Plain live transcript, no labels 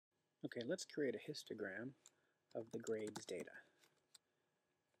Okay, let's create a histogram of the grades data.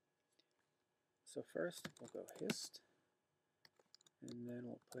 So first we'll go hist, and then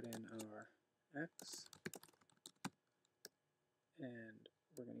we'll put in our x, and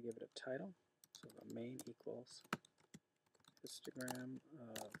we're going to give it a title. So the main equals histogram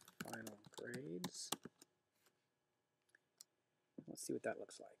of final grades. Let's see what that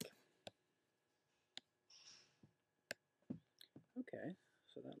looks like. Okay,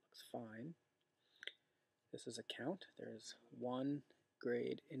 so that looks fine. This is a count. There's one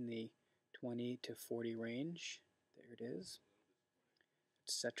grade in the 20 to 40 range. There it is,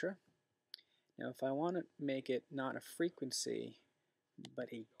 etc. Now if I want to make it not a frequency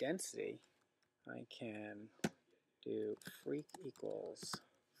but a density, I can do freq equals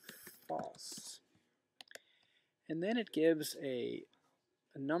false. And then it gives a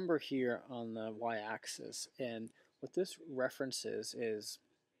number here on the y-axis, and what this references is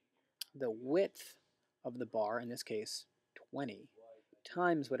the width of the bar, in this case 20,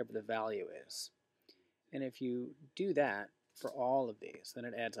 times whatever the value is. And if you do that for all of these, then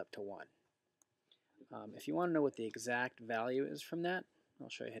it adds up to 1. If you want to know what the exact value is from that, I'll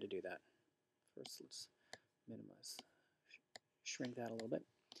show you how to do that. First, let's minimize, shrink that a little bit.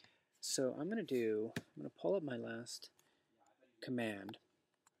 So I'm going to pull up my last command,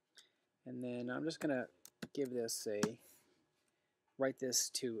 and then I'm just going to give this write this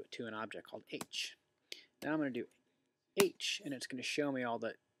to an object called h. Now I'm going to do h, and it's going to show me all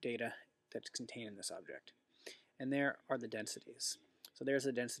the data that's contained in this object. And there are the densities. So there's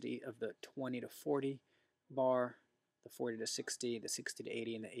the density of the 20 to 40 bar, the 40 to 60, the 60 to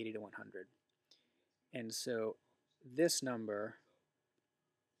 80, and the 80 to 100. And so this number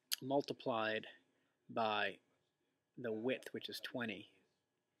multiplied by the width, which is 20,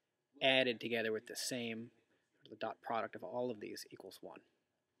 added together with the same, the dot product of all of these equals 1.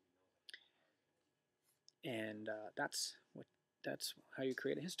 And that's how you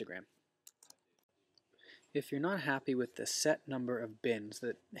create a histogram. If you're not happy with the set number of bins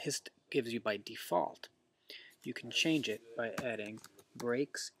that hist gives you by default, you can change it by adding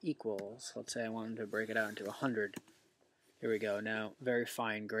breaks equals. Let's say I wanted to break it out into 100. Here we go. Now very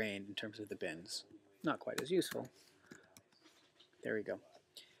fine grained in terms of the bins. Not quite as useful. There we go.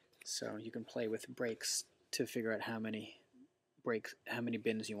 So you can play with breaks to figure out how many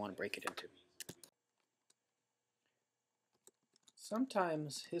bins you want to break it into.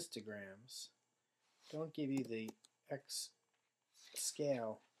 Sometimes histograms don't give you the X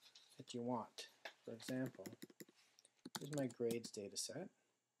scale that you want. For example, here's my grades data set.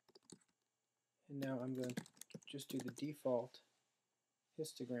 And now I'm going to just do the default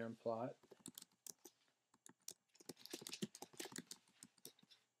histogram plot.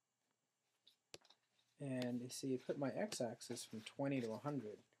 And you see, put my x-axis from 20 to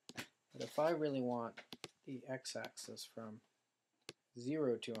 100. But if I really want the x-axis from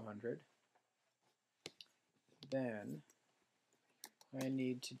 0 to 100, then I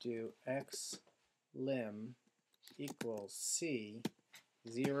need to do x lim equals c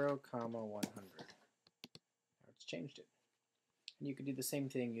 0, 100. Now it's changed it. And you could do the same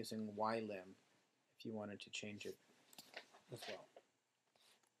thing using y lim if you wanted to change it as well.